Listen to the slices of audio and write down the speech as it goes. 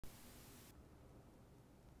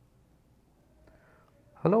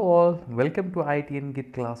Hello all, welcome to IITian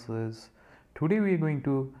Git classes. Today we are going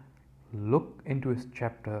to look into a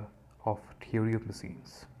chapter of theory of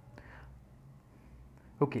machines.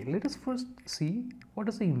 Okay, let us first see what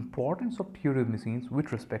is the importance of theory of machines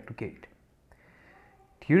with respect to gate.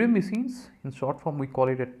 Theory of machines, in short form we call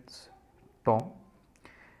it as TOM.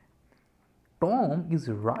 TOM is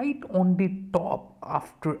right on the top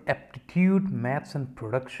after aptitude, maths and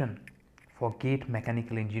production for gate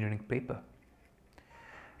mechanical engineering paper.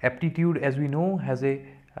 Aptitude, as we know, has a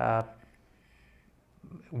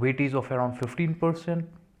weightage of around 15%.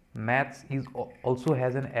 Maths also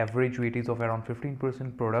has an average weightage of around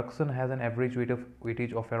 15%. Production has an average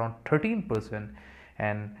weightage of around 13%,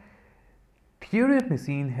 and theory of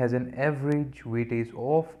machine has an average weightage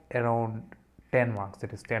of around 10 marks,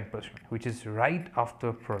 that is 10%, which is right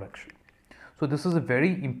after production. So this is a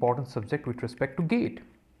very important subject with respect to gate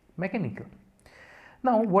mechanical.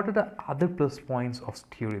 Now, what are the other plus points of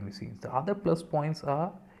theory of machines? The other plus points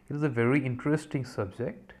are, it is a very interesting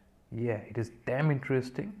subject. Yeah, it is damn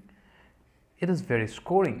interesting. It is very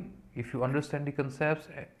scoring. If you understand the concepts,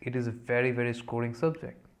 it is a very scoring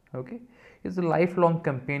subject. Okay, it's a lifelong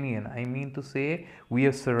companion. I mean to say, we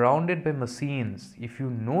are surrounded by machines. If you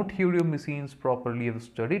know theory of machines properly, you have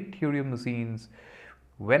studied theory of machines,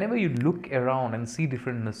 whenever you look around and see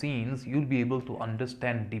different machines, you'll be able to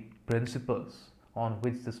understand the principles on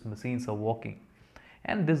which these machines are working,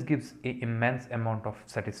 and this gives an immense amount of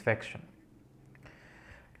satisfaction.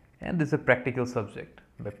 And this is a practical subject.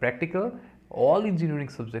 By practical, all engineering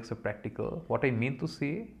subjects are practical. What I mean to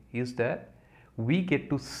say is that we get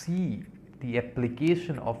to see the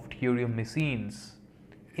application of theory of machines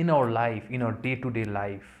in our life, in our day-to-day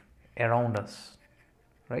life around us,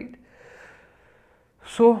 right?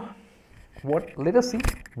 So let us see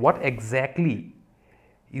what exactly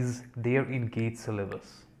is there in GATE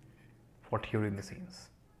syllabus for theory of machines.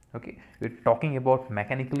 Okay, we're talking about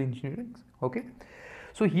mechanical engineering. Okay,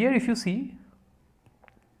 so here if you see,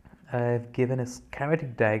 I've given a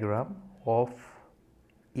schematic diagram of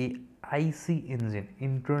a IC engine,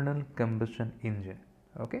 internal combustion engine.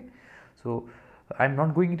 Okay, so I'm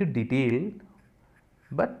not going into detail,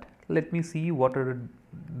 but let me see what are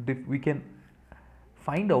we can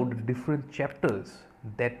find out the different chapters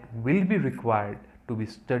that will be required to be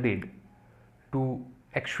studied to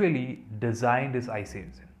actually design this IC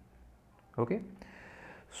engine. Okay,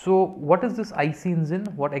 so what is this IC engine?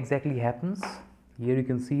 What exactly happens? Here you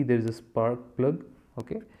can see there is a spark plug.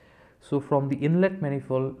 Okay, so from the inlet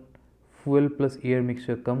manifold, fuel plus air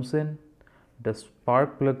mixture comes in, the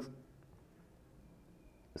spark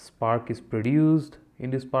is produced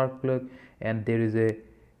in the spark plug, and there is a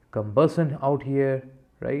combustion out here,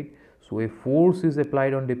 right? So a force is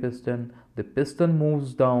applied on the piston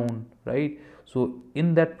moves down, right? So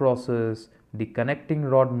in that process the connecting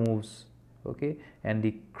rod moves, okay, and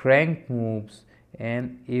the crank moves,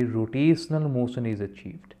 and a rotational motion is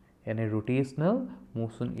achieved,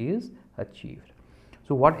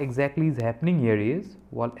 So what exactly is happening here is,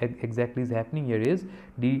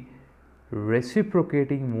 the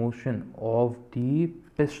reciprocating motion of the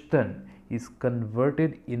piston is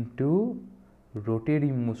converted into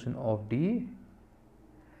rotating motion of the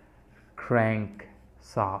crank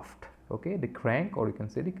shaft. Okay, the crank, or you can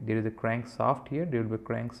say there is a crank shaft here,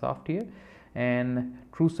 and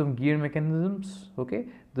through some gear mechanisms, okay,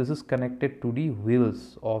 this is connected to the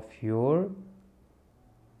wheels of your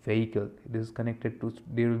vehicle. This is connected to,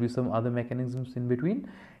 there will be some other mechanisms in between,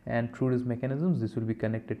 and through these mechanisms this will be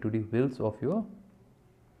connected to the wheels of your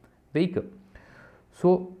vehicle.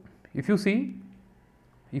 So if you see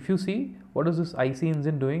what is this IC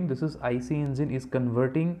engine doing? This is IC engine is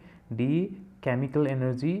converting the chemical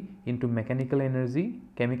energy into mechanical energy,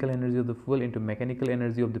 of the fuel into mechanical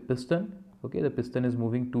energy of the piston. Okay, the piston is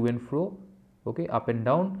moving to and fro, okay, up and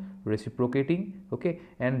down, reciprocating, okay,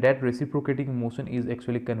 and that reciprocating motion is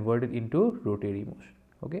actually converted into rotary motion.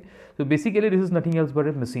 Okay, so basically this is nothing else but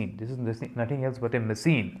a machine.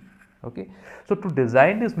 Okay, so to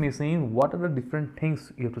design this machine, what are the different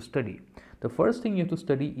things you have to study? The first thing you have to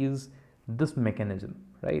study is this mechanism,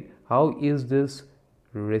 right? How is this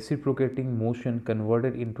reciprocating motion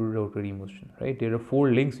converted into rotary motion, right? There are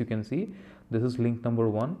 4 links you can see. This is link number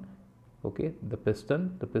 1, okay, the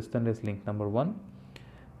piston is link number 1.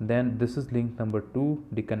 Then this is link number 2,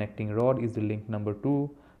 the connecting rod is the link number 2.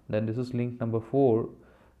 Then this is link number 4,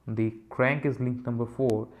 the crank is link number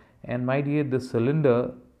 4, and my dear, the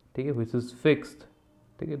cylinder, okay, which is fixed,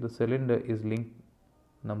 okay, the cylinder is link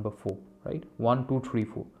number 4, right? 1 2 3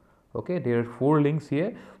 4. Okay, there are 4 links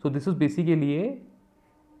here. So this is basically a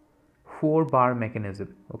 4-bar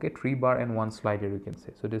mechanism, okay, 3-bar and 1 slider, you can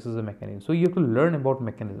say. So this is a mechanism. So you have to learn about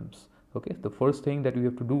mechanisms, okay. The first thing that you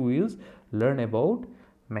have to do is learn about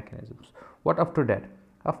mechanisms. What after that?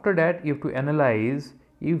 After that, you have to analyze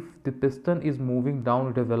if the piston is moving down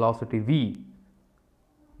at a velocity v,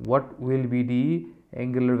 what will be the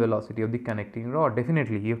angular velocity of the connecting rod?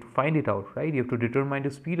 Definitely you have to find it out, right? You have to determine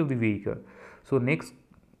the speed of the vehicle. So next,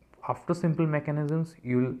 after simple mechanisms,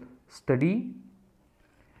 you will study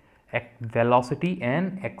velocity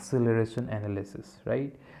and acceleration analysis,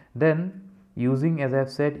 right? Then using, as I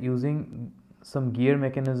have said, using some gear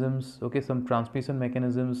mechanisms, okay, some transmission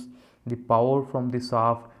mechanisms, the power from the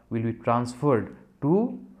shaft will be transferred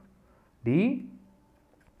to the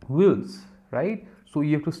wheels, right? So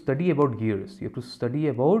you have to study about gears, you have to study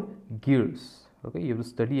about gears, okay, you have to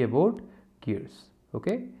study about gears,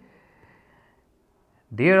 okay.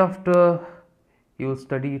 Thereafter you will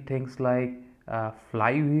study things like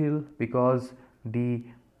flywheel, because the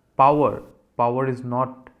power is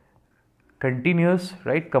not continuous,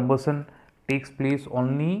 right? Combustion takes place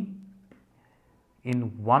only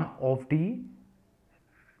in one of the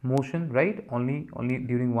motion, right? Only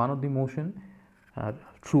during one of the motion.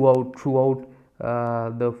 Throughout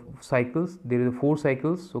the cycles, there is 4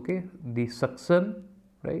 cycles, okay. The suction,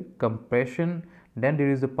 right, compression, then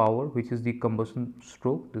there is the power, which is the combustion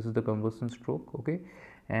stroke. This is the combustion stroke, okay.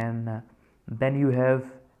 And then you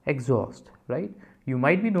have exhaust, right? You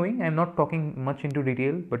might be knowing, I am not talking much into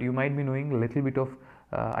detail, but you might be knowing a little bit of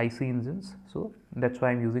IC engines, so that's why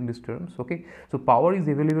I am using these terms, okay. So power is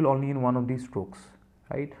available only in one of these strokes,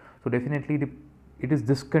 right? So definitely it is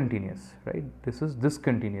discontinuous, right? This is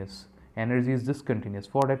discontinuous, energy is discontinuous.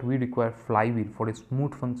 For that we require flywheel. For a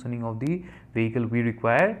smooth functioning of the vehicle, we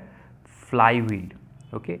require flywheel,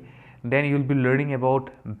 okay. Then you will be learning about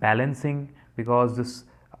balancing, because this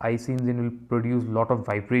IC engine will produce lot of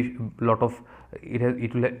vibration,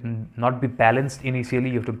 it will not be balanced initially.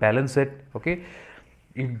 You have to balance it, okay.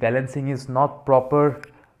 If balancing is not proper,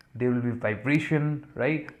 there will be vibration,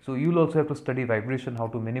 right? So you will also have to study vibration, how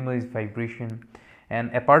to minimize vibration.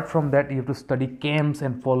 And apart from that, you have to study cams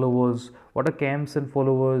and followers. What are cams and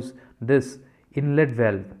followers? This inlet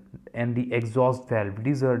valve and the exhaust valve,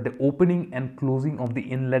 these are the opening and closing of the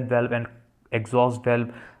inlet valve and exhaust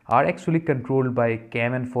valve are actually controlled by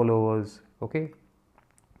cam and followers, okay.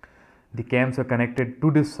 The cams are connected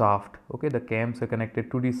to this shaft, okay, the cams are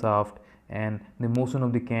connected to the shaft, and the motion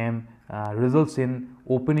of the cam results in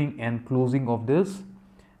opening and closing of this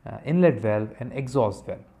inlet valve and exhaust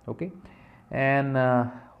valve, okay. And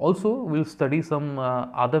also we will study some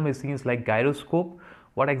other machines like gyroscope.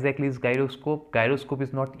 What exactly is gyroscope? Gyroscope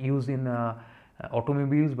is not used in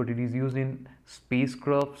automobiles, but it is used in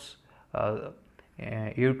spacecrafts,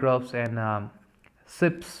 aircrafts, and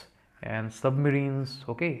ships and submarines,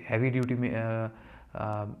 okay, heavy duty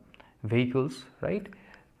vehicles, right?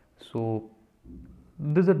 So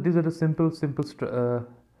these are the simple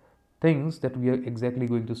things that we are exactly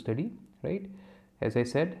going to study, right? As I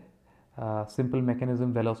said, simple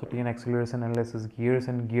mechanism, velocity and acceleration analysis, gears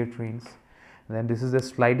and gear trains. Then this is a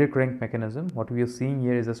slider crank mechanism. What we are seeing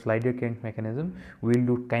here is a slider crank mechanism. We will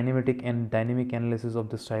do kinematic and dynamic analysis of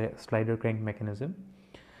the slider crank mechanism.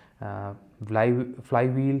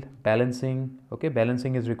 Flywheel, balancing, okay,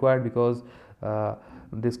 balancing is required because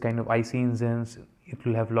this kind of IC engines, it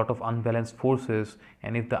will have a lot of unbalanced forces,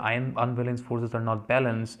 and if the unbalanced forces are not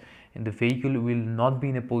balanced, and the vehicle will not be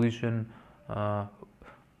in a position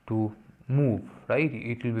to move, right?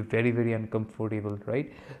 It will be very uncomfortable,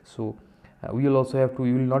 right? So we will also have to,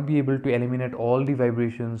 you will not be able to eliminate all the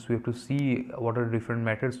vibrations. We have to see what are different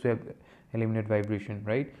methods to eliminate vibration,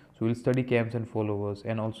 right? So we will study cams and followers,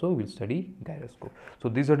 and also we will study gyroscope. So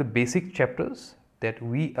these are the basic chapters that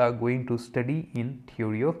we are going to study in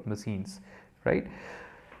theory of machines, right?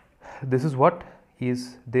 This is what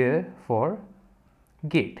is there for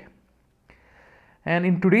gate. And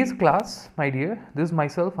in today's class, my dear, this is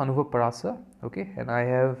myself, Anubhav Parasa, okay, and I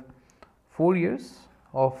have 4 years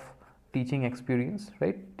of teaching experience,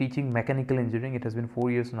 right? Teaching mechanical engineering, it has been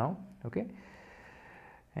 4 years now, okay.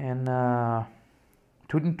 And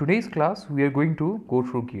in today's class, we are going to go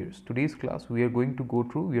through gears. Today's class, we are going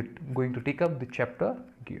to take up the chapter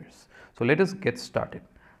gears. So let us get started.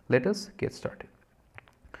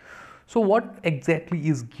 So what exactly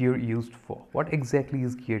is gear used for? What exactly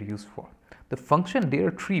is gear used for? The function, there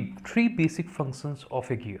are three basic functions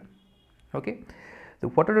of a gear, okay. So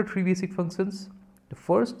what are the 3 basic functions? The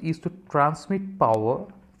first is to transmit power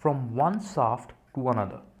from one shaft to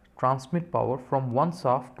another. Transmit power from one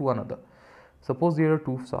shaft to another. Suppose there are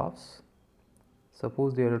 2 shafts.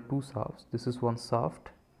 This is one shaft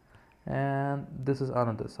and this is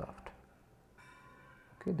another shaft,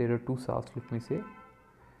 Okay, there are two shafts, let me say.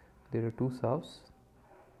 There are two shafts,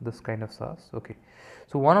 this kind of shafts. Okay,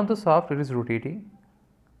 so one of the shaft it is rotating.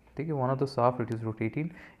 Okay, one of the shaft it is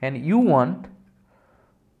rotating, and you want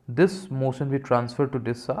this motion be transferred to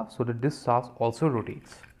this shaft so that this shaft also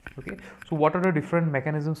rotates. Okay, so what are the different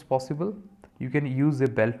mechanisms possible? You can use a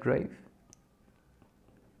belt drive,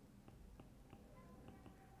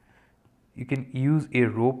 you can use a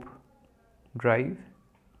rope drive,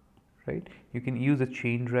 right? You can use a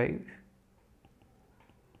chain drive.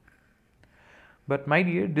 But my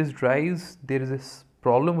dear, this drives, there is a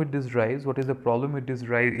problem with this drives. What is the problem with this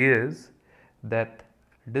drive is that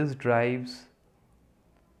this drives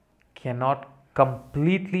cannot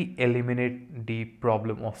completely eliminate the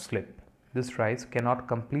problem of slip. This drives cannot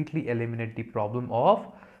completely eliminate the problem of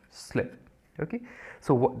slip. Okay,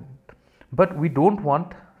 so but we don't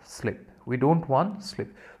want slip. We don't want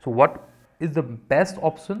slip. So what is the best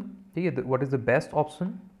option? Okay, what is the best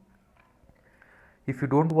option? If you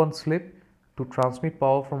don't want slip to transmit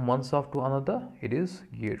power from one shaft to another, it is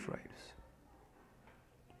gear drives.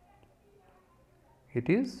 It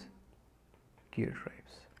is gear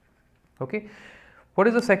drives. Okay, what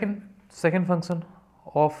is the second function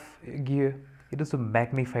of gear? It is to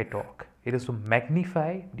magnify torque. It is to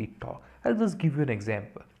magnify the torque. I'll just give you an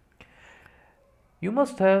example. You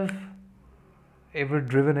must have ever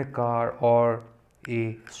driven a car or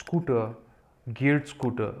a scooter, geared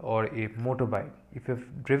scooter, or a motorbike. If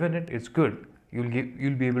you've driven it, it's good. You'll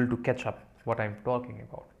be able to catch up what I'm talking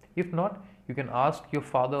about. If not, you can ask your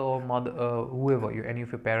father or mother, whoever, any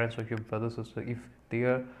of your parents or your brother, sister, if they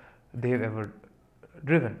have ever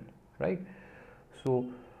driven, right? So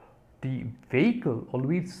the vehicle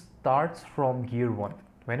always starts from gear 1.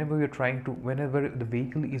 Whenever the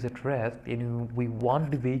vehicle is at rest and we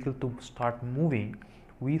want the vehicle to start moving,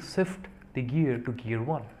 we shift the gear to gear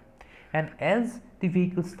 1. And as the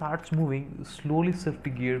vehicle starts moving, slowly shift the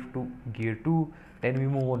gear to gear 2, then we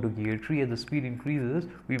move on to gear 3. As the speed increases,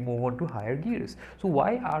 we move on to higher gears. So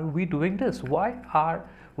why are we doing this? Why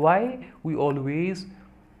we always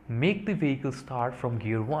make the vehicle start from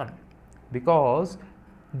gear 1? Because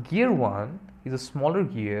gear 1 is a smaller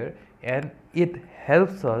gear and it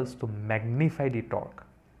helps us to magnify the torque.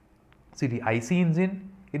 See, the IC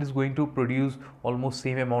engine, it is going to produce almost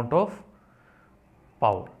same amount of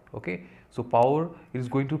power. Okay, so power is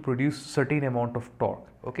going to produce certain amount of torque.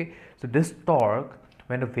 Okay, so this torque,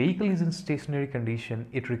 when a vehicle is in stationary condition,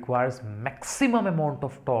 it requires maximum amount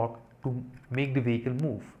of torque to make the vehicle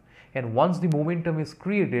move. And once the momentum is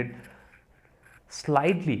created,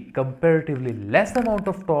 slightly comparatively less amount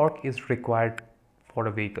of torque is required for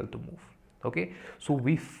a vehicle to move. Okay, so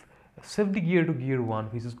we shift the gear to gear 1,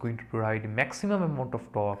 which is going to provide the maximum amount of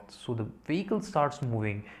torque, so the vehicle starts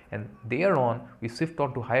moving, and thereon we shift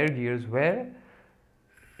on to higher gears where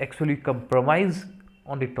actually compromise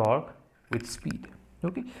on the torque with speed.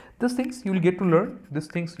 Okay, these things you will get to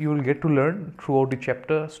learn throughout the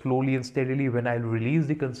chapter, slowly and steadily. When I will release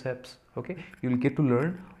the concepts, okay, you will get to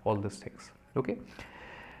learn all these things. Okay,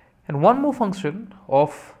 and one more function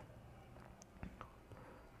of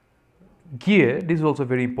gear, this is also a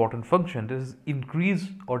very important function. This is increase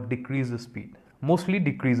or decrease the speed. Mostly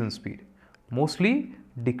decrease in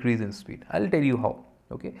speed. I'll tell you how.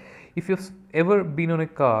 Okay, if you've ever been on a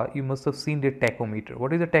car, you must have seen the tachometer.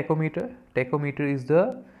 What is the tachometer? Tachometer is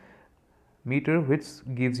the meter which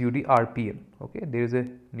gives you the RPM. Okay, there is a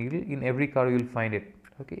needle in every car, you will find it.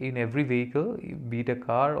 Okay, in every vehicle, be it a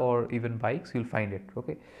car or even bikes, you'll find it.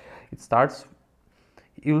 Okay, it starts,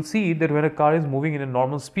 you'll see that when a car is moving in a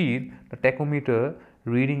normal speed, the tachometer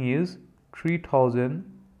reading is 3000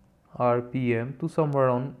 RPM to somewhere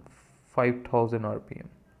around 5000 RPM.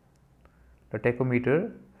 The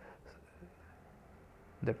tachometer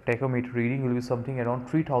reading will be something around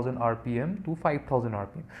 3000 RPM to 5000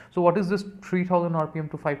 RPM. So what is this 3000 RPM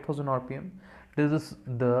to 5000 RPM? This is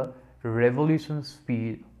the revolution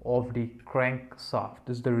speed of the crankshaft.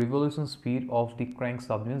 This is the revolution speed of the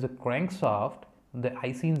crankshaft. Means the crankshaft, the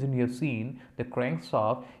IC engine you have seen, the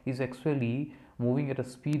crankshaft is actually moving at a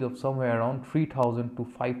speed of somewhere around 3000 to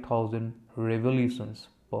 5000 revolutions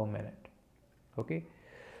per minute. Okay,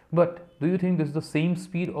 but do you think this is the same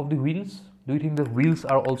speed of the wheels? Do you think the wheels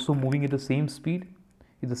are also moving at the same speed?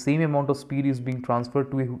 Is the same amount of speed is being transferred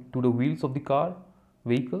to the wheels of the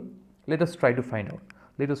vehicle? Let us try to find out.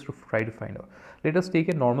 Let us take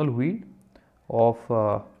a normal wheel of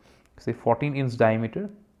say 14 inch diameter.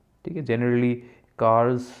 Okay, generally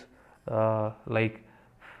cars like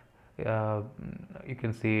you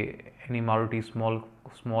can say any Maruti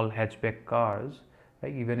small hatchback cars,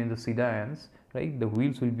 right? Even in the sedans, right, the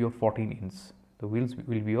wheels will be of 14 inch. The wheels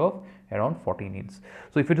will be of around 14 inch.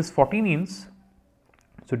 So if it is 14 inch,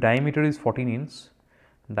 so diameter is 14 inch,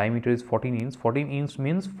 diameter is 14 inch, 14 inch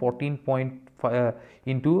means 14.5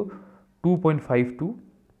 into 2.52,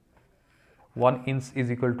 1 inch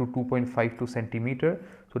is equal to 2.52 centimeter.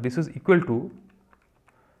 So this is equal to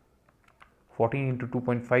 14 into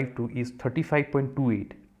 2.52 is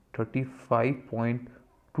 35.28,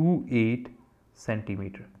 35.28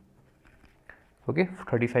 centimeter. Okay,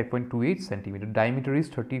 35.28 centimeter. Diameter is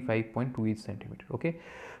 35.28 centimeter. Okay,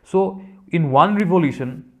 so in one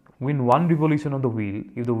revolution of the wheel,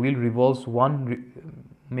 if the wheel revolves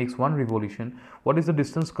makes one revolution, what is the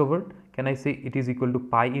distance covered? Can I say it is equal to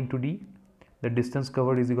pi into d? The distance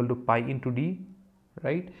covered is equal to pi into d,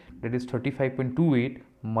 right? That is 35.28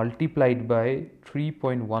 multiplied by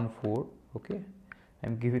 3.14. okay,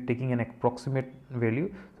 I'm taking an approximate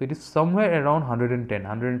value, so it is somewhere around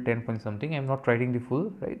 110 point something. I'm not writing the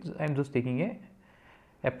full, right? I'm just taking a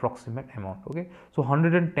approximate amount. Okay, so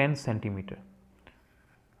 110 centimeter,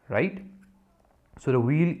 right? So the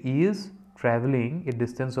wheel is traveling a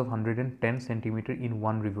distance of 110 centimeter in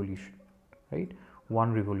one revolution, right?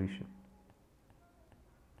 One revolution.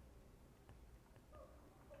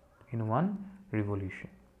 In one revolution.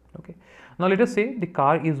 Okay, now let us say the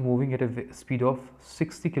car is moving at a speed of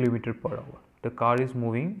 60 km per hour. The car is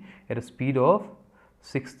moving at a speed of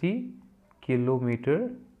 60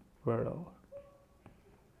 km per hour.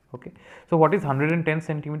 Okay, so what is 110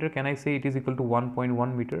 centimeter? Can I say it is equal to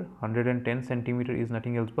 1.1 meter? 110 centimeter is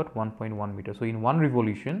nothing else but 1.1 meter. So in one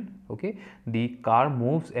revolution, okay, the car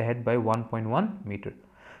moves ahead by 1.1 meter.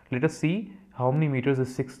 Let us see how many meters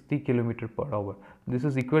is 60 km per hour. This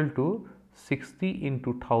is equal to 60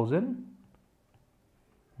 into 1000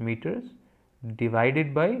 meters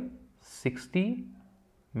divided by 60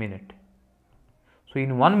 minute. So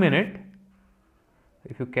in 1 minute,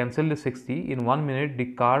 if you cancel the 60, in 1 minute the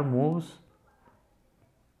car moves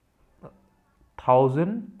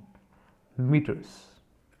 1000 meters,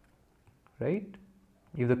 right?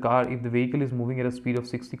 If the vehicle is moving at a speed of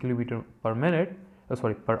 60 km per minute,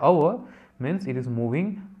 per hour, means it is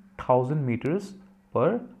moving 1000 meters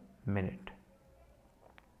per minute.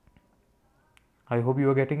 I hope you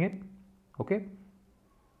are getting it. Okay,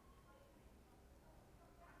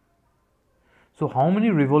 so how many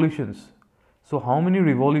revolutions of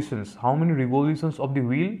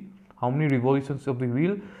the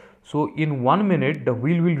wheel? So in 1 minute the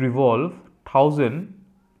wheel will revolve 1000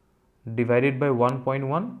 divided by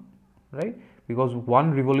 1.1, right? Because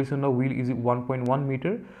one revolution of wheel is 1.1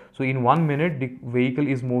 meter. So in 1 minute the vehicle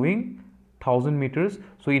is moving 1000 meters.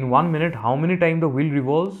 So in 1 minute how many times the wheel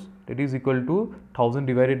revolves? That is equal to 1000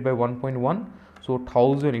 divided by 1.1. So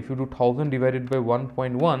 1000, if you do 1000 divided by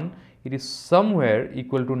 1.1, it is somewhere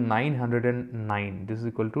equal to 909. This is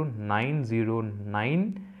equal to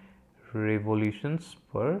 909 revolutions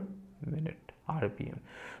per minute, RPM.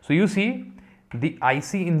 So you see, the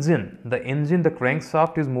IC engine, the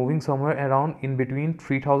crankshaft is moving somewhere around in between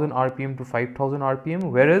 3000 RPM to 5000 RPM,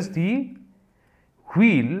 whereas the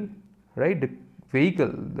wheel, right, the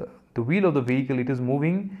vehicle, the wheel of the vehicle, it is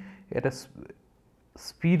moving at a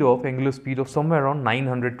angular speed of somewhere around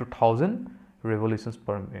 900 to 1000 revolutions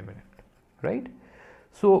per minute, right?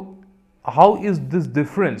 So how is this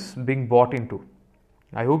difference being brought into?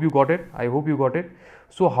 I hope you got it.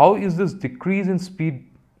 So how is this decrease in speed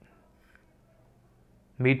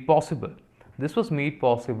made possible? This was made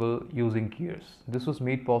possible using gears.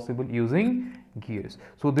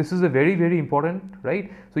 So this is a very, very important, right?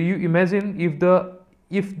 So you imagine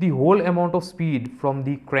if the whole amount of speed from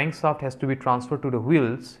the crankshaft has to be transferred to the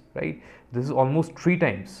wheels, right? This is almost 3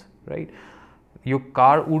 times, right? Your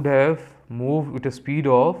car would have moved with a speed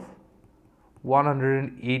of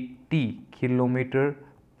 180 km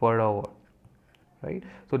per hour, right?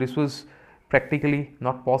 So this was practically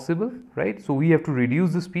not possible, right? So we have to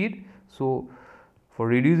reduce the speed. So for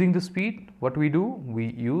reducing the speed, what we do? We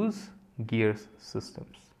use gears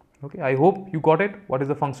systems. Okay, I hope you got it. What is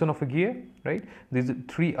the function of a gear, right? These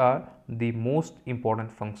 3 are the most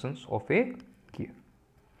important functions of a gear.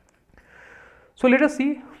 So let us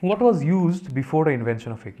see what was used before the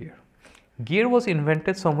invention of a gear. Gear was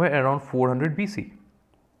invented somewhere around 400 BC.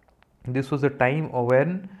 This was the time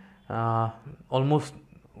when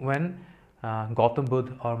Gautam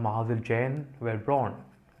Buddha or Mahavir Jain were born.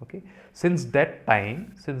 Okay, since that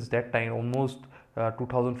time, almost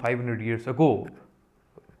 2500 years ago,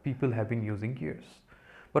 people have been using gears.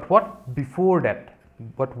 But what before that?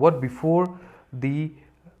 What before the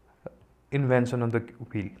invention of the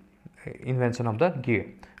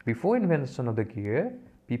gear? Before invention of the gear,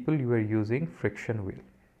 people were using friction wheel.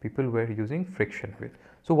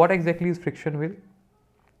 So what exactly is friction wheel?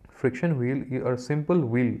 Friction wheel are simple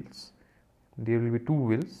wheels. There will be two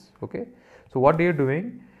wheels. Okay, so what they are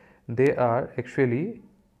doing, they are actually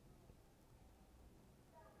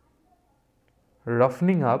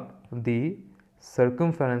roughening up the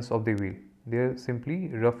circumference of the wheel. They are simply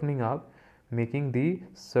roughening up, making the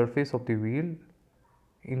surface of the wheel,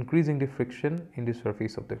 increasing the friction in the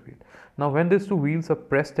surface of the wheel. Now when these two wheels are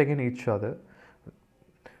pressed against each other,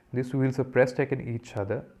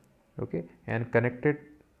 okay, and connected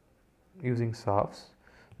using shafts,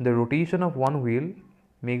 the rotation of one wheel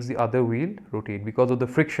makes the other wheel rotate because of the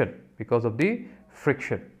friction,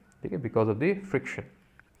 okay.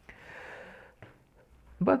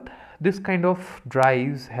 But this kind of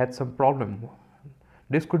drives had some problem.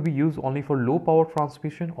 This could be used only for low power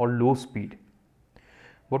transmission or low speed.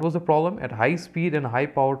 What was the problem? At high speed and high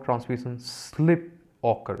power transmission, slip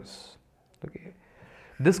occurs. Okay,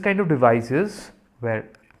 this kind of devices where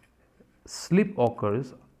slip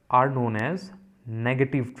occurs are known as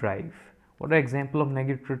negative drive. What are example of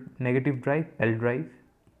negative drive? Belt drive.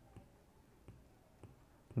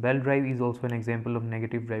 Belt drive is also an example of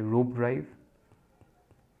negative drive. Rope drive.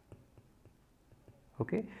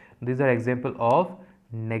 Okay, these are example of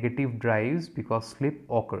negative drives because slip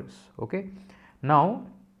occurs. Okay, now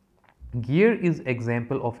gear is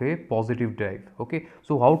example of a positive drive. Okay,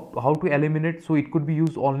 so how to eliminate? So it could be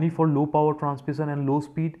used only for low power transmission and low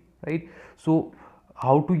speed, right? So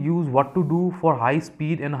how to use, what to do for high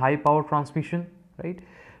speed and high power transmission, right?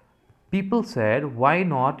 People said why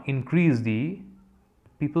not increase the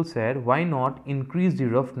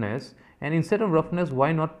roughness, and instead of roughness,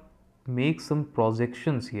 why not make some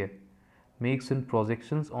projections here,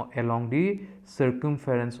 along the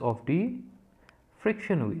circumference of the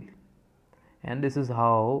friction wheel, and this is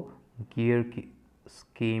how gears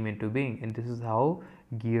came into being,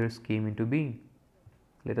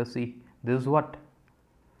 Let us see. This is what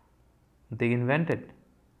they invented.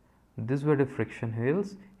 These were the friction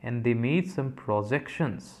wheels, and they made some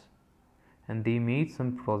projections,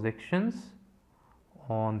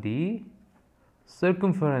 on the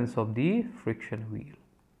circumference of the friction wheel,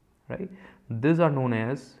 right? These are known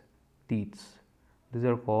as teats. These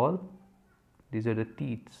are the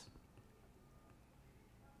teats,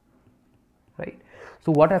 right?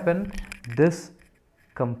 So what happened? This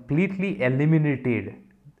completely eliminated.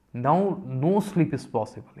 Now no slip is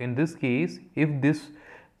possible. In this case, if this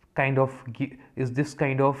kind of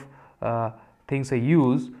things are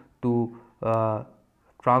used to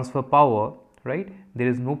transfer power, right, there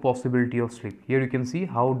is no possibility of slip. Here you can see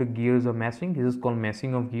how the gears are meshing. This is called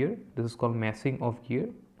meshing of gear.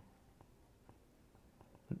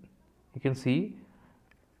 You can see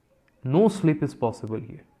no slip is possible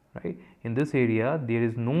here, right? In this area there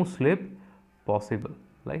is no slip possible,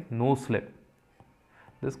 like no slip.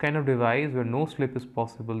 This kind of device where no slip is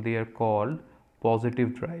possible, they are called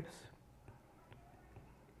positive drives.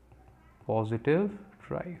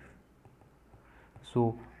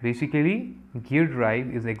 So basically gear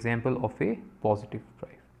drive is example of a positive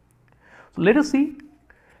drive. So let us see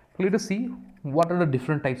what are the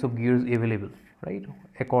different types of gears available, right?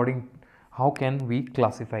 According, how can we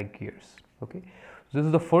classify gears? Okay, so this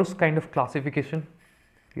is the first kind of classification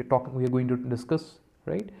we are going to discuss,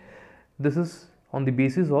 right? This is on the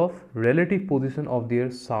basis of relative position of their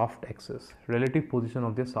shaft axis.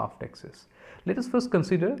 Let us first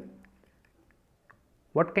consider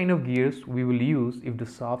what kind of gears we will use if the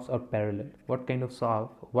shafts are parallel. What kind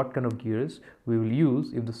of gears we will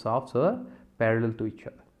use if the shafts are parallel to each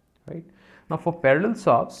other, right? Now for parallel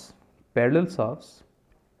shafts,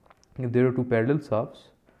 if there are two parallel shafts,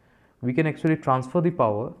 we can actually transfer the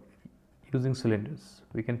power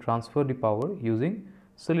using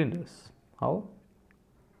cylinders. How?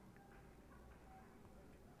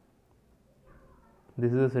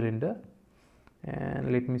 This is a cylinder,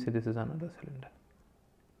 and let me say this is another cylinder.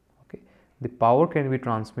 Okay, the power can be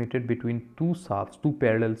transmitted between two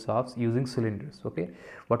parallel shafts using cylinders. Okay,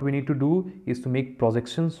 what we need to do is to make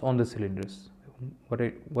projections on the cylinders.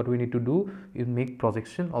 What we need to do is make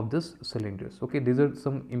projection of this cylinders. Okay, these are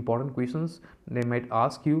some important questions they might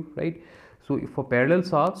ask you, right? So if for parallel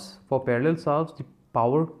shafts, the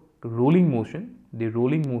power rolling motion,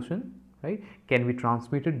 right, can be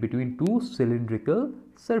transmitted between two cylindrical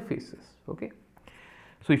surfaces. Okay,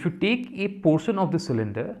 so if you take a portion of the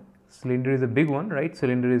cylinder is a big one, right?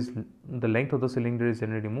 The length of the cylinder is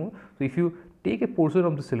generally more. So if you take a portion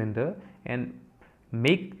of the cylinder and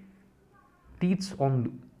make teats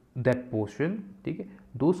on that portion, okay,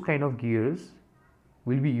 those kind of gears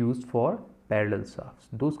will be used for parallel shafts.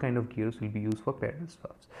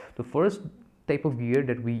 The first type of gear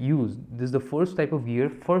that we use. This is the first type of gear,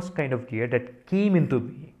 first kind of gear that came into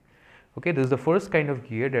being. Okay, this is the first kind of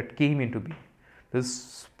gear that came into being. This is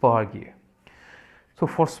spar gear. So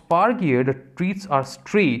for spar gear, the teeth are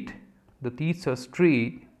straight,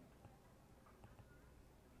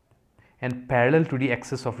 and parallel to the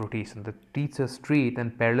axis of rotation. The teeth are straight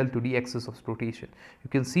and parallel to the axis of rotation.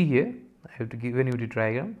 You can see here, I have to give you the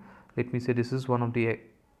diagram. Let me say this is one of the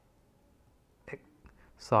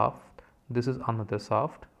shaft, this is another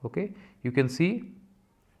shaft. Okay, you can see,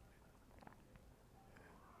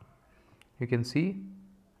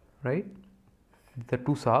 right, the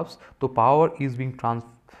two shafts. So power is being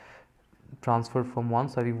transferred from one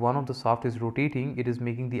side. If one of the shaft is rotating, it is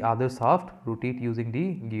making the other shaft rotate using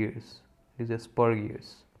the gears. These are spur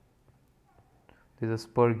gears. These are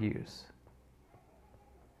spur gears.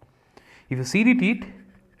 If you see the teeth,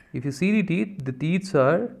 the teeth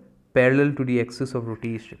are parallel to the axis of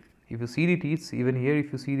rotation. If you see the teeth, even here,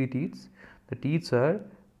 if you see the teeth are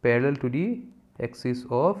parallel to the axis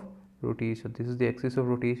of rotation. This is the axis of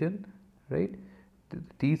rotation, right? The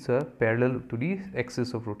teeth are parallel to the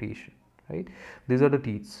axis of rotation, right? These are the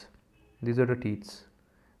teeth. These are the teeth.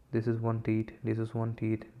 This is one teeth, this is one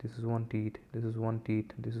teeth, this is one teeth, this is one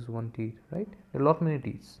teeth, this is one teeth, right? There are lot many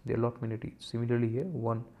teeth. There are lot many teeth. Similarly here,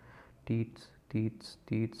 one teeth,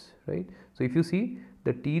 right? So if you see,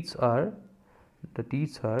 the teeth are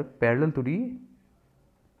parallel to the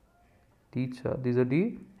these are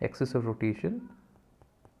the axis of rotation,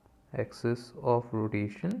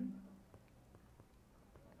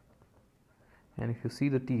 and if you see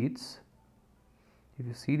the teeth,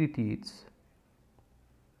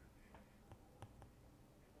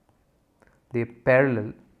 they are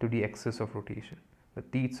parallel to the axis of rotation. The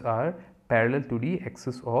teeth are parallel to the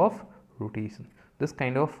axis of rotation. This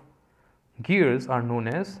kind of gears are known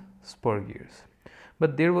as spur gears.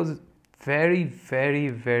 But there was very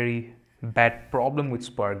bad problem with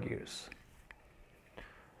spur gears.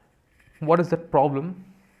 What is that problem?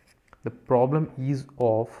 The problem is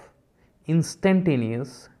of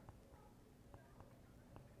instantaneous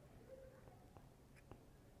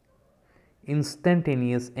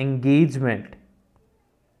engagement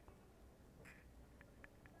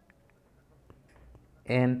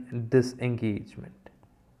and disengagement.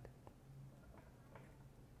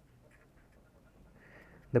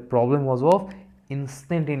 The problem was of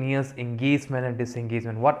instantaneous engagement and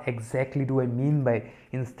disengagement. What exactly do I mean by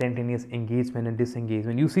instantaneous engagement and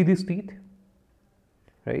disengagement? You see these teeth,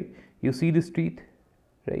 right? You see these teeth,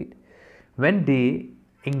 right? When they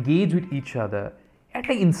engage with each other, at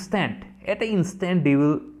an instant they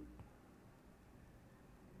will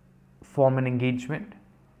form an engagement,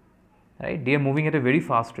 right? They are moving at a very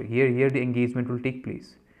fast rate. Here the engagement will take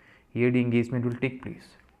place. Here the engagement will take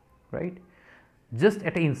place, right? Just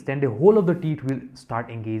at an instant, the whole of the teeth will start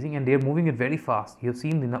engaging, and they are moving it very fast. You have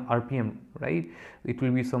seen in the RPM, right? It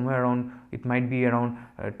will be somewhere around, it might be around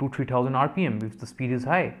 2,000-3,000 RPM if the speed is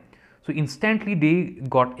high. So instantly they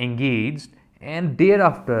got engaged, and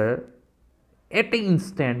thereafter at an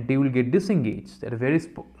instant they will get disengaged. At a very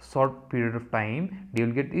short period of time they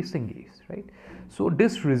will get disengaged, right? So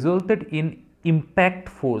this resulted in impact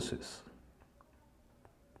forces.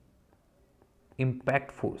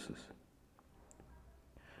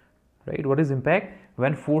 Right? What is impact?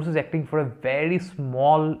 When force is acting for a very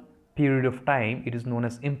small period of time, it is known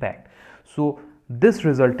as impact. So this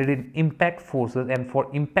resulted in impact forces, and for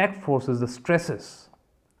impact forces, the stresses,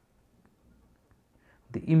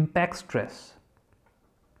 the impact stress,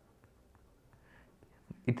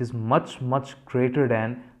 it is much greater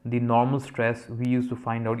than the normal stress we used to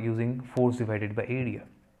find out using force divided by area.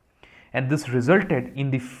 And this resulted in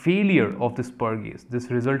the failure of the spur gears. This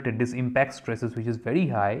impact stresses, which is very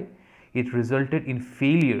high, it resulted in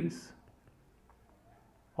failures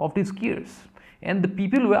of these gears, and the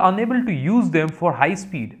people were unable to use them for high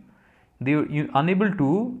speed. They were unable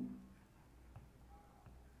to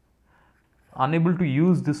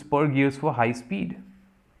use the spur gears for high speed.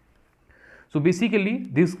 So basically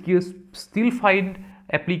these gears still find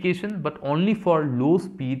application, but only for low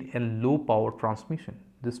speed and low power transmission.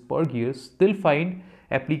 The spur gears still find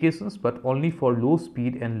applications, but only for low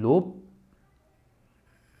speed and low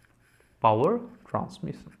power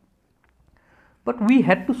transmission. But we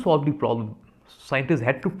had to solve the problem. Scientists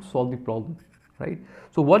had to solve the problem, right?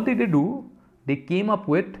 So what did they do? They came up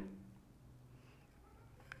with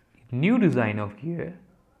new design of gear,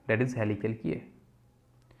 that is helical gear.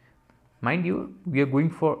 Mind you, we are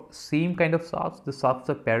going for same kind of shafts. The shafts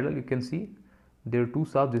are parallel. You can see there are two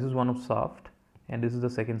shafts. This is one of shaft, and this is the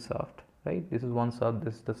second shaft, right? This is one shaft,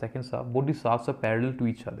 this is the second shaft. Both the shafts are parallel to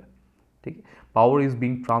each other. Okay? Power is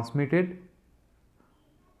being transmitted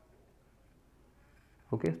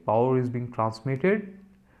Okay, power is being transmitted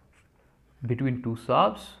between two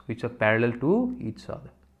shafts which are parallel to each other.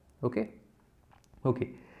 Okay.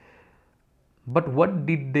 But what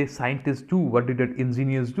did the scientists do? What did the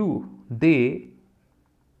engineers do? They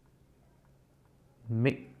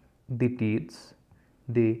made the teeth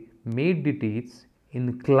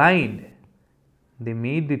inclined. They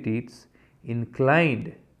made the teeth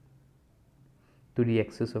inclined to the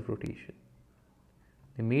axis of rotation.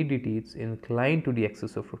 They made the teeth inclined to the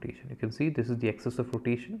axis of rotation. You can see this is the axis of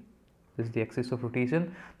rotation. This is the axis of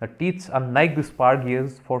rotation. The teeth, unlike the spar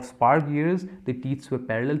gears, for spar gears the teeth were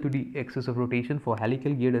parallel to the axis of rotation. For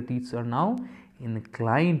helical gear, the teeth are now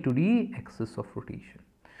inclined to the axis of rotation.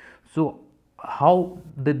 So how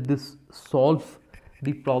did this solve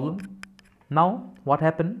the problem? Now what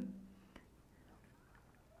happened?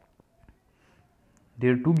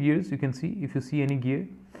 There are two gears. You can see, if you see any gear,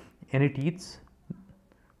 any teeth.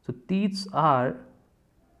 So the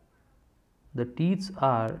teeth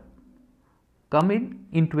are coming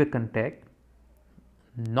into a contact.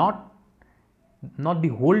 Not the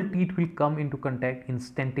whole teeth will come into contact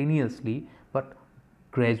instantaneously, but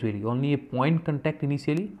gradually. Only a point contact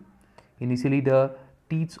initially. Initially the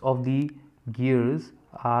teeth of the gears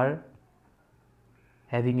are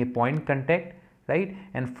having a point contact, right?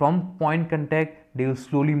 And from point contact they will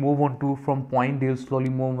slowly move on to,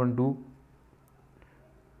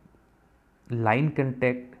 line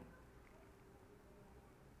contact.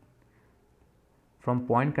 From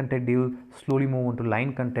point contact they will slowly move on to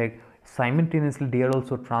line contact. Simultaneously they are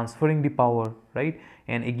also transferring the power, right?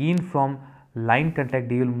 And again from line contact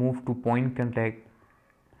they will move to point contact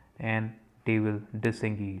and they will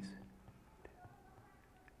disengage.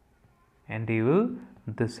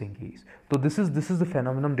 So this is the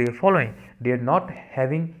phenomenon they are following. They are not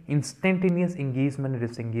having instantaneous engagement and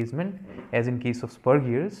disengagement as in case of spur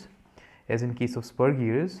gears.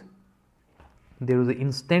 There is an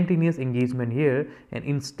instantaneous engagement here and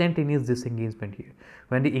instantaneous disengagement here.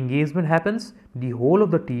 When the engagement happens, the whole of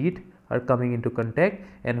the teeth are coming into contact,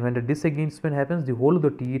 and when the disengagement happens, the whole of the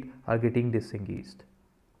teeth are getting disengaged.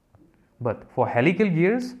 But for helical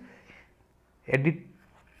gears, at the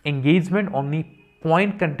engagement only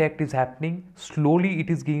point contact is happening. Slowly it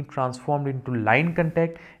is getting transformed into line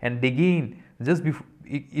contact, and again just before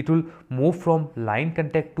it will move from line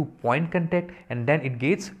contact to point contact, and then it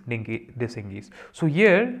gets disengaged. So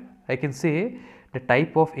here I can say the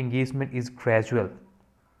type of engagement is gradual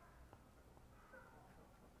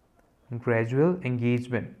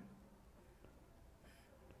engagement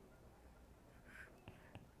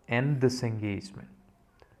and disengagement.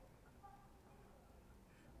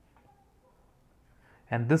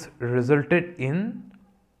 And this resulted in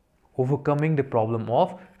overcoming the problem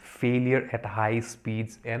of failure at high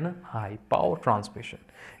speeds and high power transmission.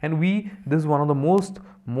 And this is one of the most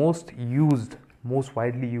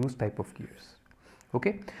widely used type of gears.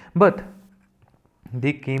 Okay, but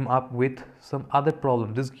they came up with some other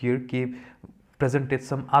problem. This gear presented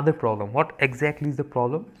some other problem. What exactly is the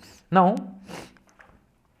problem? Now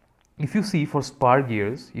if you see for spar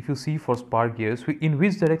gears, in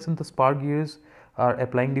which direction the spar gears are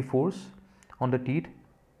applying the force on the teeth?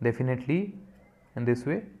 Definitely in this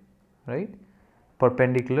way, right?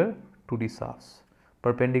 Perpendicular to the shafts,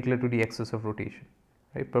 perpendicular to the axis of rotation,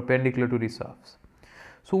 right? Perpendicular to the shafts.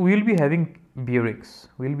 So we will be having bearings.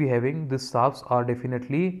 These shafts are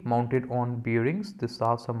definitely mounted on bearings.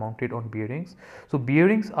 So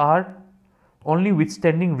bearings are only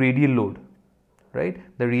withstanding radial load, right?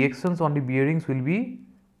 The reactions on the bearings will be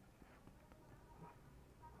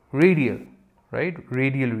radial, right?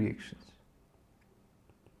 Radial reactions.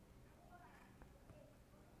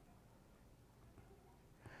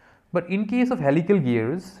 But in case of helical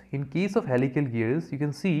gears, you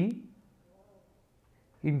can see,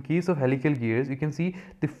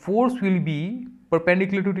 the force will be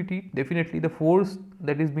perpendicular to the teeth. Definitely the force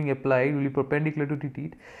that is being applied will be perpendicular to the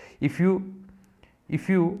teeth. If you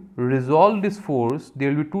resolve this force,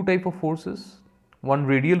 there will be two type of forces, one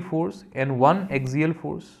radial force and one axial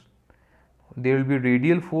force. There will be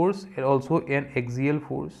radial force and also an axial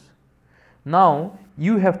force. Now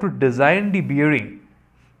you have to design the bearing.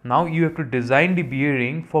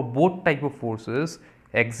 For both type of forces,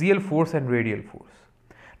 axial force and radial force.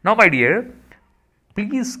 Now my dear,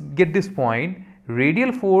 please get this point.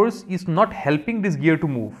 Radial force is not helping this gear to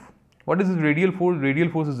move. What is this radial force? Radial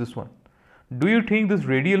force is this one. Do you think this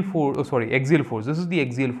axial force, this is the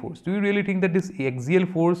axial force. Do you really think that this axial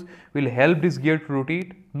force will help this gear to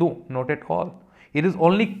rotate? No, not at all. It is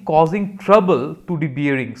only causing trouble to the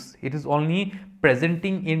bearings. It is only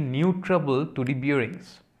presenting in new trouble to the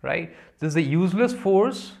bearings, right? This is a useless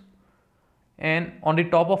force, and on the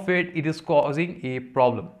top of it, it is causing a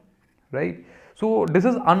problem, right? So this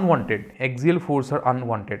is unwanted, axial force are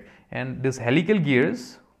unwanted, and this helical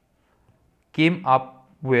gears came up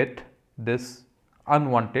with this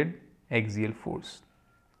unwanted axial force.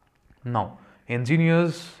 Now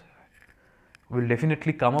engineers will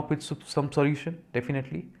definitely come up with some solution,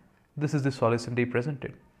 definitely. This is the solution they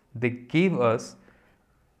presented. They gave us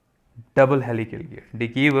double helical gear. They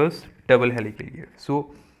gave us double helical gear.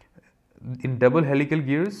 So in double helical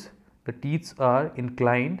gears, the teeth are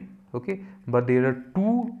inclined, okay, but there are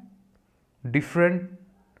two different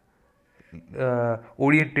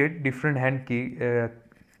oriented, different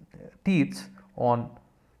teeth on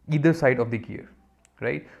either side of the gear,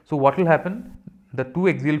 right? So what will happen? The two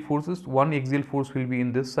axial forces, one axial force will be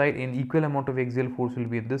in this side, and equal amount of axial force will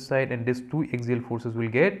be in this side, and these two axial forces will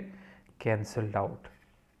get cancelled out.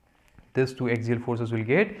 These two axial forces will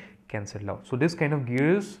get cancelled out. So this kind of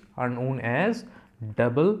gears are known as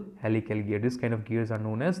double helical gear. This kind of gears are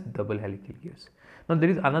known as double helical gears. Now there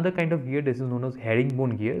is another kind of gear, this is known as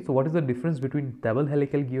herringbone gear. So what is the difference between double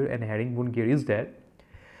helical gear and herringbone gear is that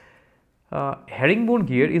herringbone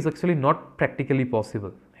gear is actually not practically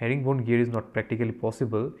possible. Herringbone gear is not practically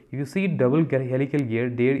possible. If you see double helical gear,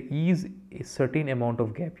 there is a certain amount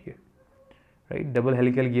of gap here, right? Double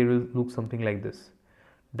helical gear will look something like this.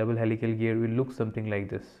 Double helical gear will look something like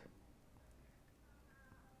this.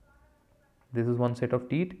 This is one set of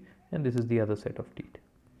teeth and this is the other set of teeth.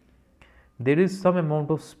 There is some amount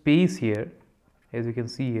of space here, as you can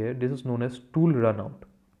see here. This is known as tool run out.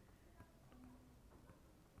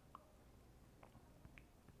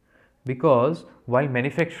 Because while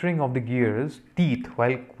manufacturing of the gears, teeth,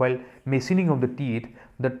 while machining of the teeth,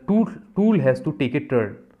 the tool has to take a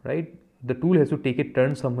turn, right? The tool has to take a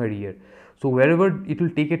turn somewhere here. So wherever it will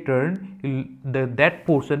take a turn, that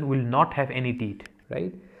portion will not have any teeth,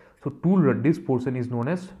 right? So tool run, this portion is known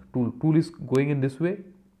as tool. Tool is going in this way.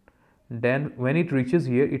 Then when it reaches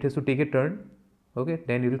here, it has to take a turn, okay?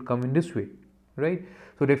 Then it will come in this way, right?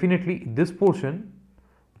 So definitely this portion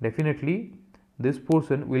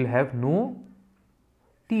will have no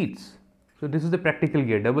teeth. So this is the practical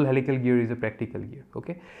gear. Double helical gear is a practical gear,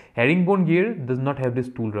 okay? Herringbone gear does not have this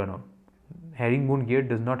tool run out. Herringbone gear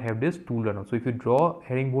does not have this tool run out. So if you draw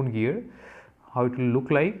herringbone gear, how it will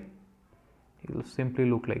look like? It will simply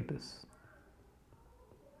look like this.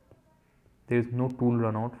 There is no tool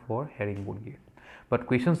run out for herringbone gear. But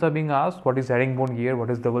questions are being asked, what is herringbone gear, what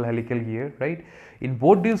is double helical gear, right? In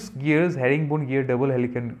both these gears, herringbone gear, double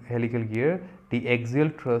helical gear, the axial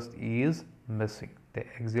thrust is missing. The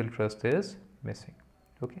axial thrust is missing,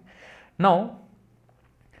 okay? Now,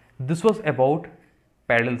 this was about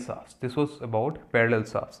parallel shafts. This was about parallel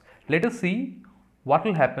shafts. Let us see what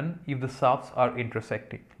will happen if the shafts are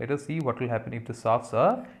intersecting. Let us see what will happen if the shafts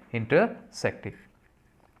are intersecting.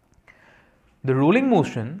 The rolling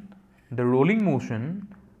motion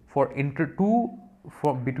for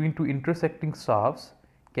between two intersecting shafts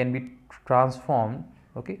can be transformed,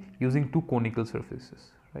 okay, using two conical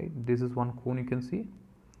surfaces, right? This is one cone, you can see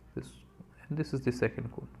this, and this is the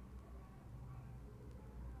second cone,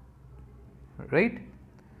 right?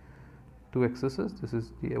 Two axes. This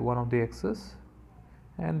is the one of the axes,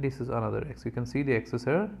 and this is another axis. You can see the axes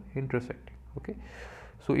are intersecting, okay?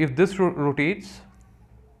 So if this rotates,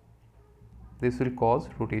 this will cause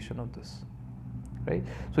rotation of this, right?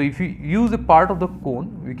 So if you use a part of the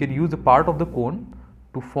cone, we can use a part of the cone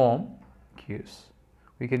to form gears.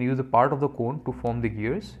 We can use a part of the cone to form the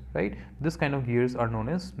gears, right? This kind of gears are known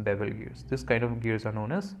as bevel gears. This kind of gears are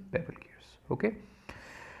known as bevel gears, okay?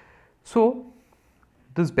 So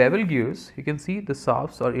this bevel gears, you can see the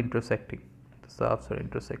shafts are intersecting. The shafts are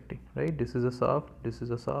intersecting, right? This is a shaft, this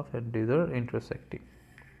is a shaft, and these are intersecting.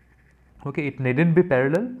 Okay, it needn't be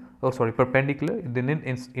perpendicular. It didn't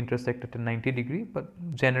intersect at a 90 degree, but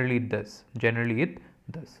generally it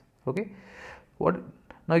does. Okay,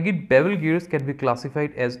 now again, bevel gears can be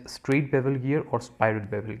classified as straight bevel gear or spiral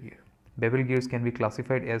bevel gear. Bevel gears can be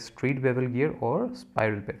classified as straight bevel gear or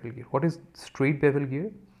spiral bevel gear. What is straight bevel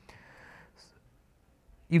gear?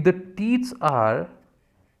 If the teeth are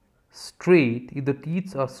straight, the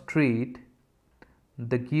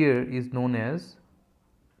gear is known as,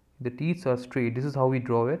 the teeth are straight. This is how we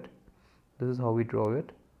draw it.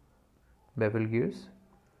 Bevel gears.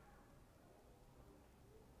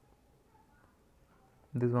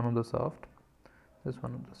 This is one of the shaft. This is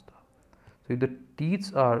one of the shaft. So if the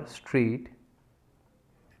teeth are straight,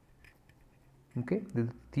 okay, the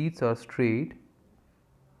teeth are straight,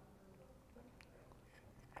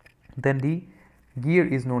 then the gear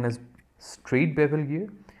is known as straight bevel gear.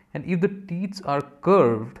 And if the teeth are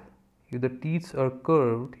curved, if the teeth are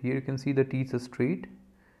curved, here you can see the teeth are straight,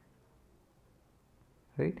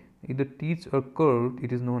 right? If the teeth are curved,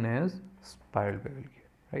 it is known as spiral bevel gear,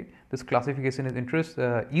 right? This classification is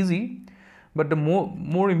easy, but the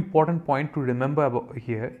more important point to remember about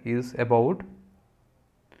here is about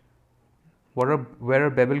where are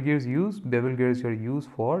bevel gears used. Bevel gears are used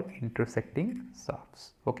for intersecting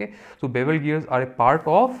shafts. Okay, so bevel gears are a part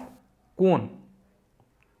of cone.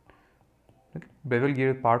 Okay. Bevel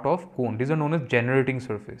gear is part of cone. These are known as generating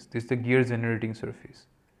surface. This is the gear generating surface.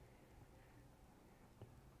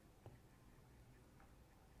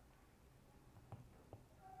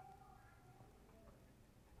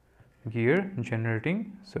 Gear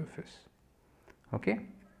generating surface. Okay,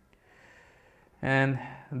 and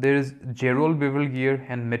there is gerol bevel gear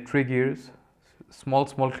and metric gears, small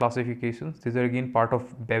classifications. These are again part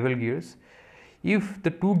of bevel gears. If the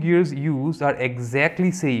two gears used are exactly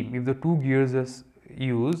same, if the two gears are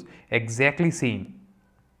used exactly same,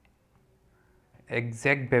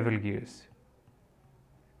 exact bevel gears,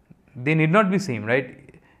 they need not be same,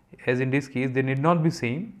 right? As in this case, they need not be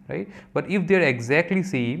same, right? But if they are exactly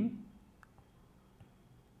same,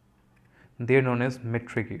 they are known as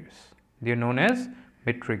metric gears. They are known as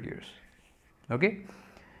metric gears. Okay,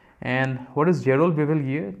 and what is gerol bevel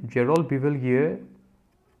gear? Gerol bevel gear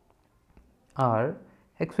are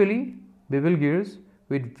actually bevel gears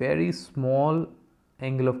with very small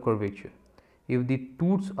angle of curvature. If the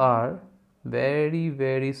tooths are very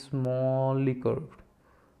smallly curved,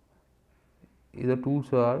 if the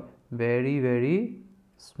tooths are very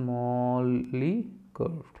smallly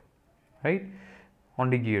curved, right? On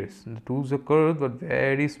the gears, the tooths are curved but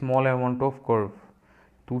very small amount of curve.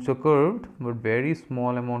 Tooths are curved but very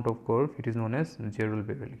small amount of curve. It is known as gerol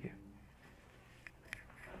bevel gear.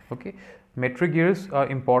 Okay, metric gears are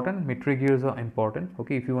important. Metric gears are important.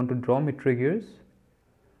 Okay, if you want to draw metric gears,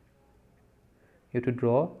 you have to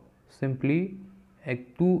draw simply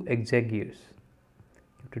two exact gears.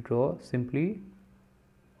 You have to draw simply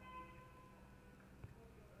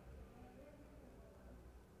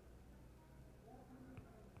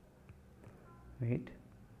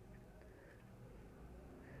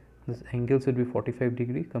this angle should be 45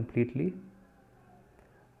 degree completely,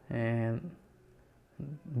 and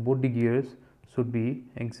both the gears should be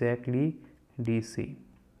exactly DC.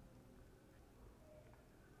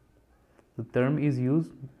 The term is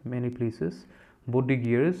used many places. Both the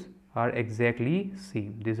gears are exactly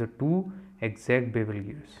same. These are two exact bevel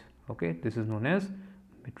gears. Okay, this is known as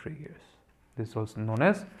metric gears. This is also known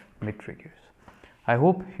as metric gears. I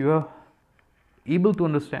hope you are able to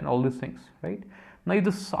understand all these things, right? Now, if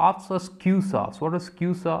the shafts are skew shafts, what are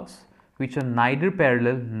skew shafts? Which are neither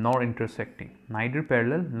parallel nor intersecting. Neither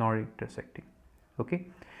parallel nor intersecting. Okay.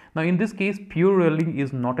 Now, in this case, pure rolling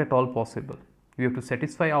is not at all possible. We have to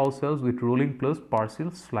satisfy ourselves with rolling plus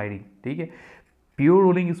partial sliding. Okay. Pure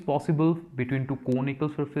rolling is possible between two conical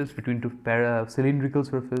surface, between two cylindrical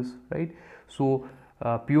surface, right? So,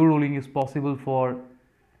 pure rolling is possible for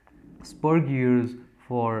spur gears,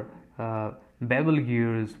 for bevel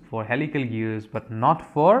gears, for helical gears, but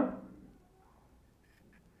not for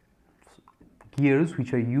gears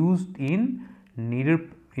which are used in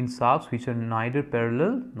shafts which are neither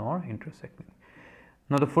parallel nor intersecting.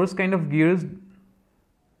 Now, the first kind of gears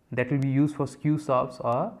that will be used for skew shafts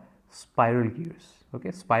are spiral gears.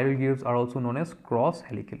 Okay, spiral gears are also known as cross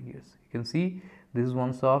helical gears. You can see this is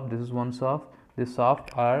one shaft, this is one shaft. These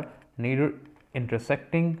shafts are neither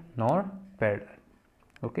intersecting nor parallel.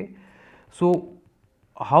 Okay, so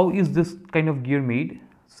how is this kind of gear made?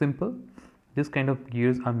 Simple. This kind of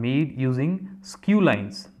gears are made using skew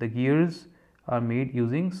lines. The gears are made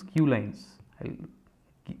using skew lines.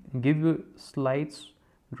 I'll give you slides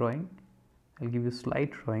drawing. I'll give you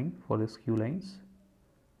slide drawing for the skew lines.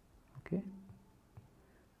 Okay.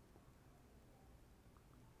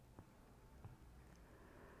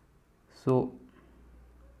 So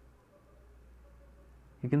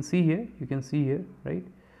you can see here, right?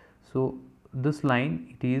 So this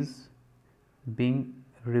line, it is being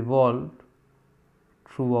revolved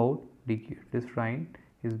throughout the gear. This line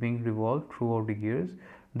is being revolved throughout the gears.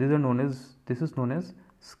 This is known as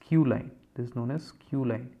skew line. This is known as skew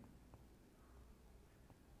line.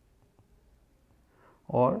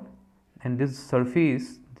 And this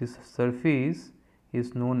surface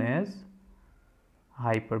is known as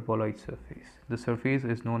hyperboloid surface. The surface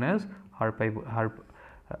is known as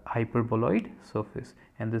hyperboloid surface,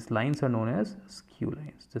 and these lines are known as skew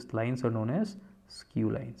lines. These lines are known as skew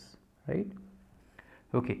lines, right?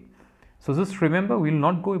 Okay, so just remember, we will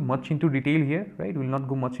not go much into detail here, right? We will not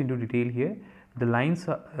go much into detail here. The lines,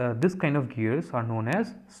 this kind of gears are known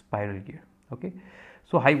as spiral gear. Okay,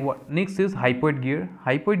 So next is hypoid gear.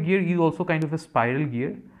 Hypoid gear is also kind of a spiral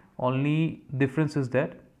gear. Only difference is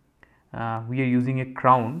that we are using a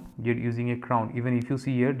crown. We are using a crown. Even if you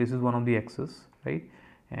see here, this is one of the axes, right?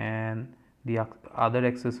 And the other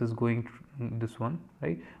axis is going this one,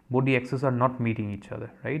 right? Both the axes are not meeting each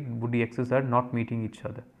other, right? Both the axes are not meeting each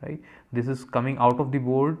other, right? This is coming out of the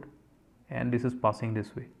board and this is passing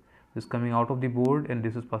this way. This is coming out of the board and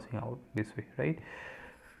this is passing out this way, right?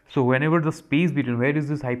 So whenever the space between, where is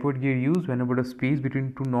this hypoid gear used? Whenever the space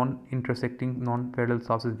between two non-intersecting non-parallel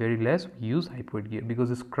shafts is very less, we use hypoid gear because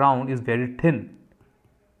this crown is very thin.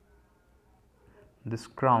 This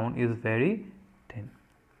crown is very thin.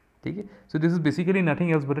 Okay? So this is basically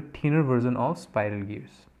nothing else but a thinner version of spiral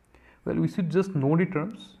gears. Well, we should just know the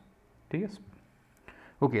terms.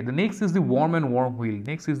 Okay, the next is the worm and worm wheel.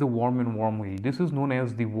 Next is the worm and worm wheel. This is known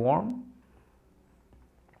as the worm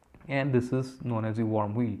and this is known as the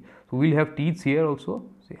worm wheel. So we'll have teeth here also.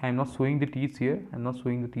 See, I'm not showing the teeth here. I'm not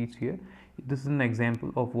showing the teeth here. This is an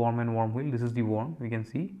example of worm and worm wheel. This is the worm, we can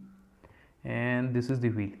see, and this is the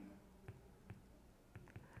wheel. You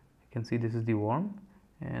can see this is the worm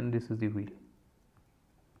and this is the wheel,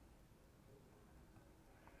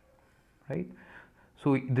 right?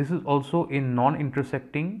 So this is also a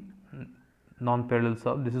non-intersecting non-parallel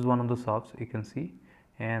shaft. This is one of the shafts you can see,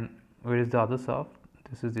 and where is the other shaft?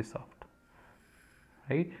 This is the shaft,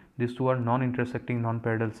 right? These two are non-intersecting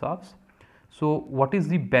non-parallel shafts. So what is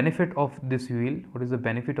the benefit of this wheel? What is the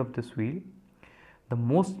benefit of this wheel? The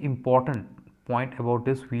most important point about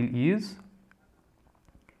this wheel is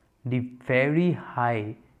the very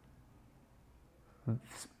high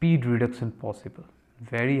speed reduction possible.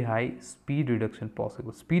 Very high speed reduction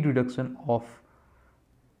possible. Speed reduction of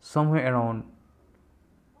somewhere around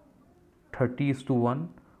 30:1,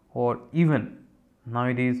 or even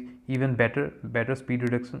nowadays even better speed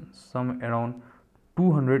reduction, some around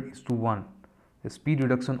 200:1. The speed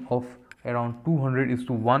reduction of around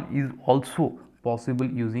 200:1 is also possible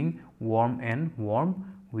using worm and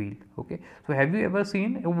worm wheel. Okay, so have you ever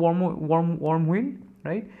seen a worm wheel,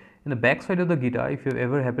 right? In the back side of the guitar, if you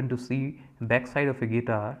ever happen to see back side of a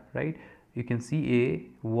guitar, right, you can see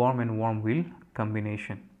a worm and worm wheel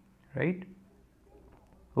combination, right?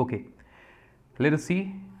 Okay, let us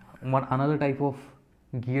see another type of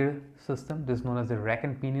gear system. This is known as the rack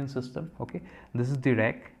and pinion system. Okay, this is the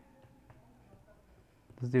rack,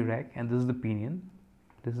 this is the rack, and this is the pinion.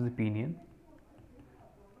 This is the pinion,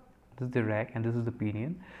 this is the rack, and this is the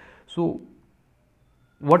pinion. So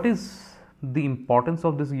what is the importance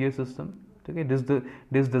of this gear system? Okay, this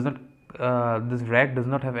rack does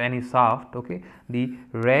not have any shaft. Okay, the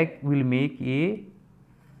rack will make a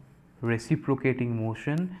reciprocating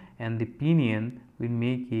motion and the pinion will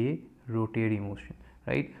make a rotating motion,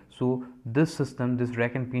 right? So this system, this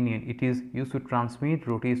rack and pinion, it is used to transmit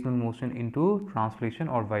rotational motion into translation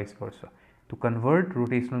or vice versa, to convert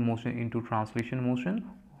rotational motion into translation motion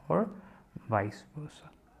or vice versa.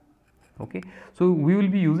 Okay, so we will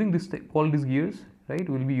be using all these gears, right?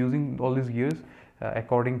 We will be using all these gears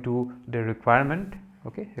according to the requirement.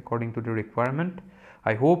 Okay, according to the requirement.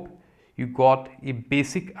 I hope you got a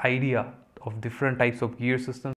basic idea of different types of gear systems.